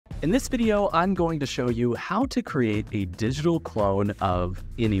In this video, I'm going to show you how to create a digital clone of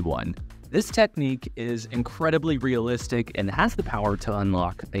anyone. This technique is incredibly realistic and has the power to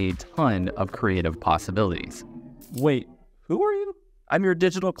unlock a ton of creative possibilities. Wait, who are you? I'm your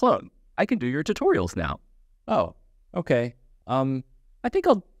digital clone. I can do your tutorials now. Oh, okay. I think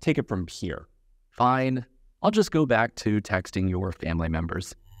I'll take it from here. Fine. I'll just go back to texting your family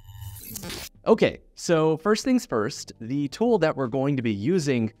members. Okay, so first things first, the tool that we're going to be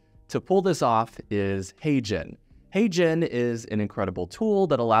using to pull this off is HeyGen. HeyGen is an incredible tool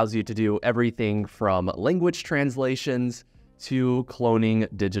that allows you to do everything from language translations to cloning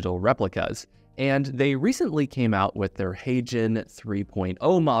digital replicas. And they recently came out with their HeyGen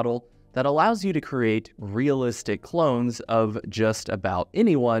 3.0 model that allows you to create realistic clones of just about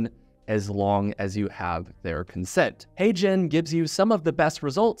anyone as long as you have their consent. HeyGen gives you some of the best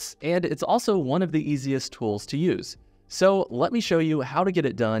results, and it's also one of the easiest tools to use. So let me show you how to get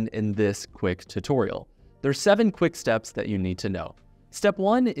it done in this quick tutorial. There's 7 quick steps that you need to know. Step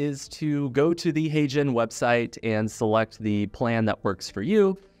 1 is to go to the HeyGen website and select the plan that works for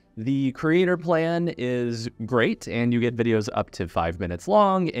you. The creator plan is great, and you get videos up to 5 minutes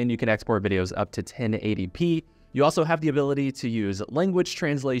long, and you can export videos up to 1080p. You also have the ability to use language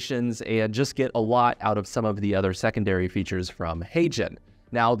translations and just get a lot out of some of the other secondary features from HeyGen.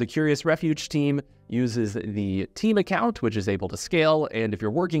 Now, the Curious Refuge team uses the team account, which is able to scale, and if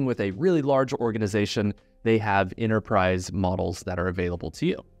you're working with a really large organization, they have enterprise models that are available to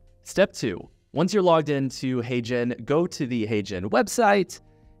you. Step 2, once you're logged into HeyGen, go to the HeyGen website,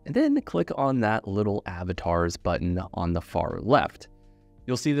 and then click on that little avatars button on the far left.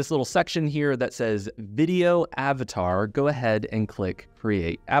 You'll see this little section here that says Video Avatar. Go ahead and click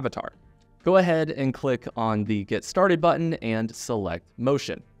Create Avatar. Go ahead and click on the Get Started button and select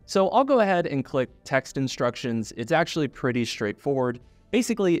Motion. So I'll go ahead and click Text Instructions. It's actually pretty straightforward.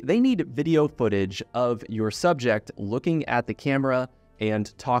 Basically, they need video footage of your subject looking at the camera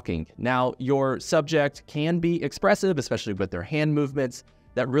and talking. Now, your subject can be expressive, especially with their hand movements.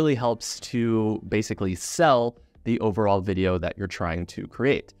 That really helps to basically sell the overall video that you're trying to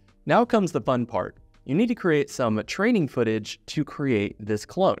create. Now comes the fun part. You need to create some training footage to create this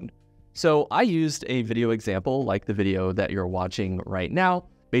clone. So I used a video example like the video that you're watching right now.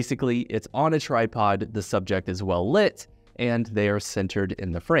 Basically, it's on a tripod, the subject is well lit, and they are centered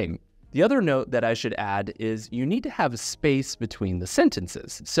in the frame. The other note that I should add is you need to have space between the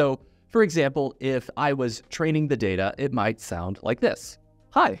sentences. So, for example, if I was training the data, it might sound like this.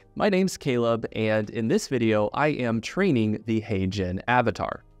 Hi, my name's Caleb, and in this video, I am training the HeyGen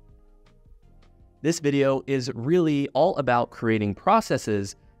Avatar. This video is really all about creating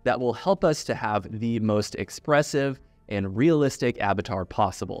processes that will help us to have the most expressive and realistic avatar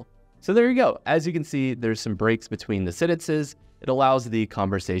possible. So there you go. As you can see, there's some breaks between the sentences. It allows the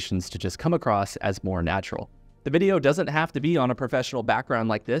conversations to just come across as more natural. The video doesn't have to be on a professional background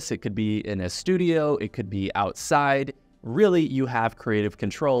like this. It could be in a studio, it could be outside. Really, you have creative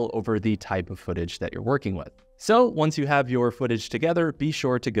control over the type of footage that you're working with. So once you have your footage together, be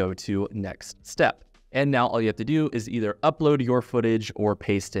sure to go to next step. And now all you have to do is either upload your footage or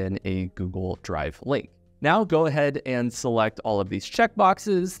paste in a Google Drive link. Now go ahead and select all of these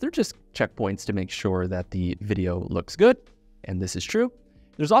checkboxes. They're just checkpoints to make sure that the video looks good, and this is true.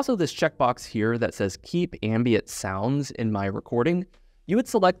 There's also this checkbox here that says keep ambient sounds in my recording. You would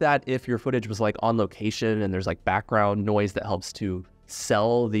select that if your footage was like on location and there's like background noise that helps to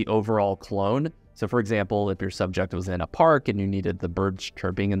sell the overall clone. So for example, if your subject was in a park and you needed the birds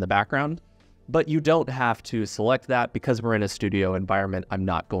chirping in the background, but you don't have to select that because we're in a studio environment. I'm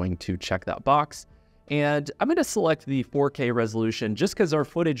not going to check that box. And I'm going to select the 4K resolution just because our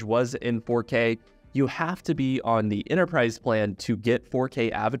footage was in 4K. You have to be on the enterprise plan to get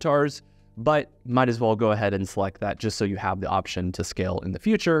 4K avatars, but might as well go ahead and select that just so you have the option to scale in the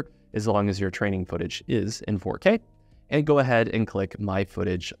future as long as your training footage is in 4K. And go ahead and click My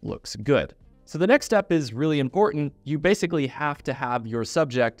Footage Looks Good. So the next step is really important. You basically have to have your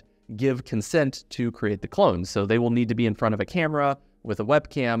subject give consent to create the clone. So they will need to be in front of a camera with a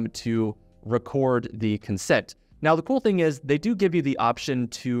webcam to record the consent. Now, the cool thing is they do give you the option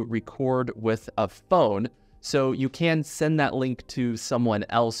to record with a phone. So you can send that link to someone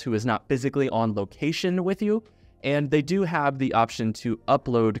else who is not physically on location with you. And they do have the option to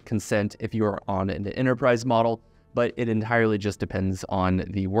upload consent if you are on an enterprise model, but it entirely just depends on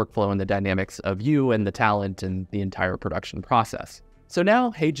the workflow and the dynamics of you and the talent and the entire production process. So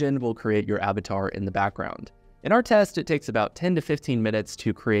now HeyGen will create your avatar in the background. In our test, it takes about 10 to 15 minutes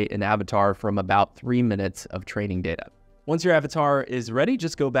to create an avatar from about 3 minutes of training data. Once your avatar is ready,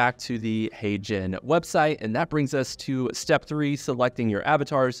 just go back to the HeyGen website, and that brings us to step 3, selecting your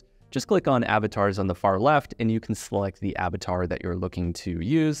avatars. Just click on avatars on the far left, and you can select the avatar that you're looking to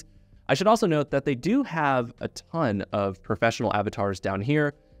use. I should also note that they do have a ton of professional avatars down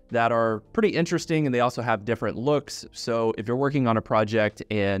here that are pretty interesting, and they also have different looks. So if you're working on a project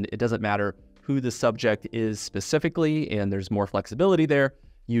and it doesn't matter who the subject is specifically, and there's more flexibility there,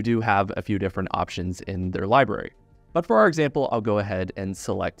 you do have a few different options in their library. But for our example, I'll go ahead and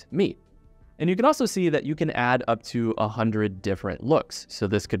select me. And you can also see that you can add up to 100 different looks. So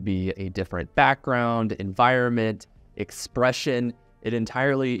this could be a different background, environment, expression. It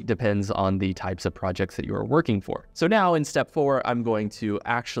entirely depends on the types of projects that you are working for. So now in step 4, I'm going to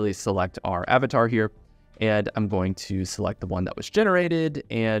actually select our avatar here, and I'm going to select the one that was generated,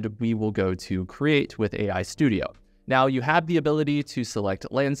 and we will go to Create with AI Studio. Now you have the ability to select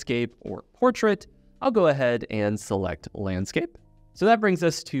landscape or portrait. I'll go ahead and select landscape. So that brings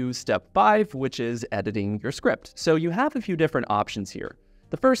us to step 5, which is editing your script. So you have a few different options here.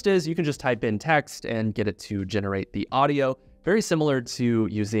 The first is you can just type in text and get it to generate the audio, very similar to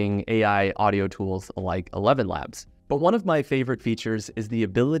using AI audio tools like 11 Labs. But one of my favorite features is the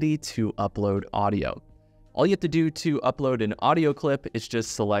ability to upload audio. All you have to do to upload an audio clip is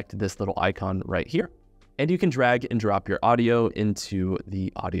just select this little icon right here, and you can drag and drop your audio into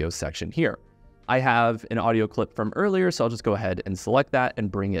the audio section here. I have an audio clip from earlier, so I'll just go ahead and select that and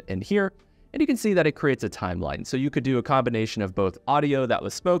bring it in here. And you can see that it creates a timeline. So you could do a combination of both audio that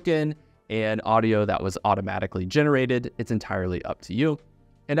was spoken and audio that was automatically generated. It's entirely up to you.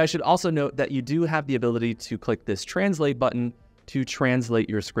 And I should also note that you do have the ability to click this translate button to translate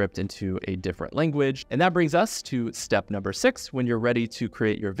your script into a different language. And that brings us to step number 6. When you're ready to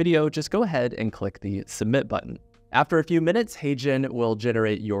create your video, just go ahead and click the submit button. After a few minutes, HeyGen will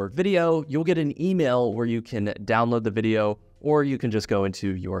generate your video. You'll get an email where you can download the video, or you can just go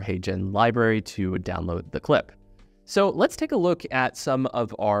into your HeyGen library to download the clip. So let's take a look at some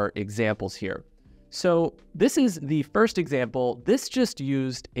of our examples here. So this is the first example. This just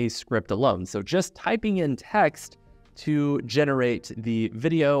used a script alone. So just typing in text to generate the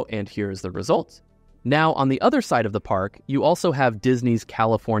video, and here's the result. Now on the other side of the park, you also have Disney's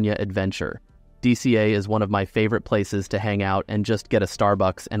California Adventure. DCA is one of my favorite places to hang out and just get a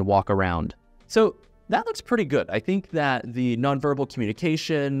Starbucks and walk around. So that looks pretty good. I think that the nonverbal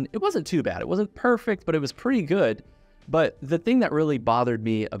communication, it wasn't too bad. It wasn't perfect, but it was pretty good. But the thing that really bothered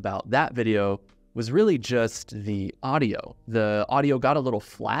me about that video was really just the audio. The audio got a little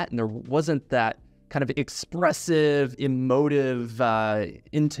flat, and there wasn't that kind of expressive, emotive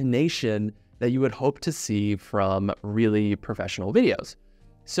intonation that you would hope to see from really professional videos.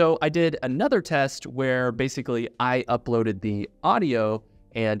 So I did another test where basically I uploaded the audio,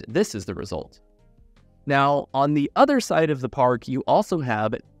 and this is the result. Now, on the other side of the park, you also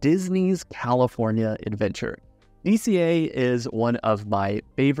have Disney's California Adventure. DCA is one of my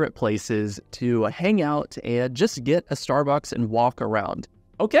favorite places to hang out and just get a Starbucks and walk around.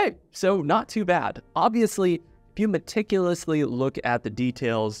 Okay, so not too bad. Obviously, if you meticulously look at the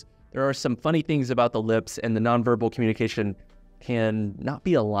details, there are some funny things about the lips, and the nonverbal communication can not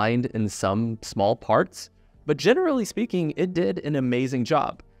be aligned in some small parts, but generally speaking, it did an amazing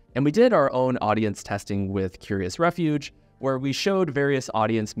job. And we did our own audience testing with Curious Refuge, where we showed various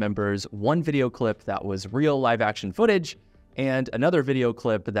audience members one video clip that was real live action footage and another video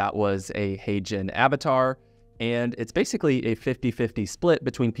clip that was a HeyGen avatar. And it's basically a 50-50 split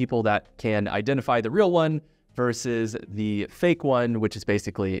between people that can identify the real one versus the fake one, which is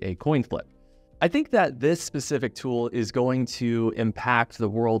basically a coin flip. I think that this specific tool is going to impact the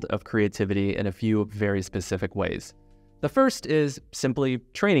world of creativity in a few very specific ways. The first is simply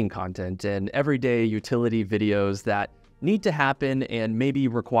training content and everyday utility videos that need to happen and maybe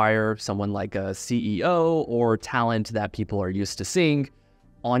require someone like a CEO or talent that people are used to seeing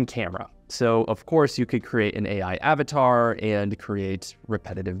on camera. So of course you could create an AI avatar and create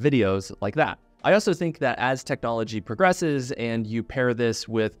repetitive videos like that. I also think that as technology progresses and you pair this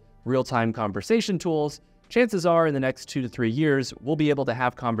with real-time conversation tools, chances are in the next 2 to 3 years, we'll be able to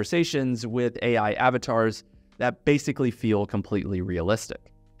have conversations with AI avatars that basically feel completely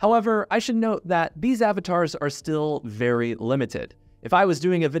realistic. However, I should note that these avatars are still very limited. If I was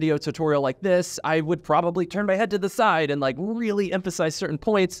doing a video tutorial like this, I would probably turn my head to the side and really emphasize certain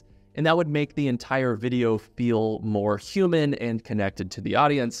points, and that would make the entire video feel more human and connected to the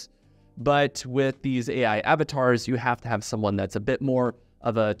audience. But with these AI avatars, you have to have someone that's a bit more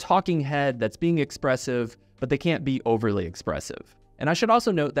of a talking head that's being expressive, but they can't be overly expressive. And I should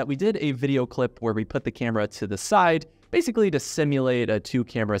also note that we did a video clip where we put the camera to the side, basically to simulate a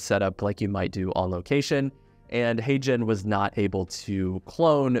 2-camera setup like you might do on location. and HeyGen was not able to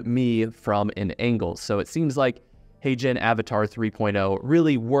clone me from an angle. So it seems like HeyGen Avatar 3.0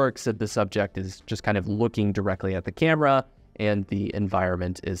 really works if the subject is just kind of looking directly at the camera and the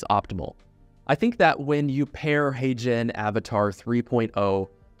environment is optimal. I think that when you pair HeyGen Avatar 3.0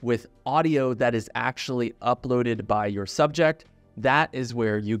 with audio that is actually uploaded by your subject, that is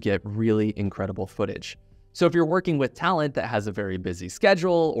where you get really incredible footage. So if you're working with talent that has a very busy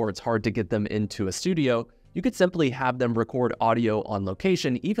schedule or it's hard to get them into a studio, you could simply have them record audio on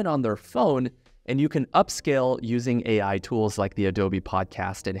location, even on their phone, and you can upscale using AI tools like the Adobe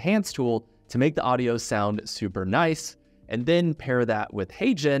Podcast Enhance tool to make the audio sound super nice, and then pair that with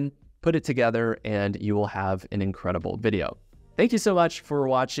HeyGen, put it together, and you will have an incredible video. Thank you so much for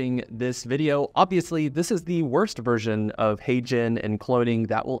watching this video. Obviously, this is the worst version of HeyGen and cloning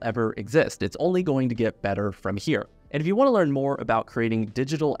that will ever exist. It's only going to get better from here. And if you want to learn more about creating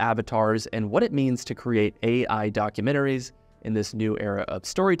digital avatars and what it means to create AI documentaries in this new era of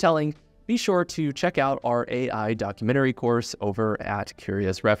storytelling, be sure to check out our AI documentary course over at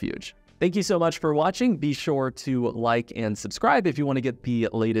Curious Refuge. Thank you so much for watching. Be sure to like and subscribe if you want to get the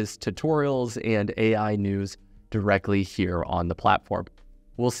latest tutorials and AI news directly here on the platform.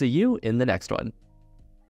 We'll see you in the next one.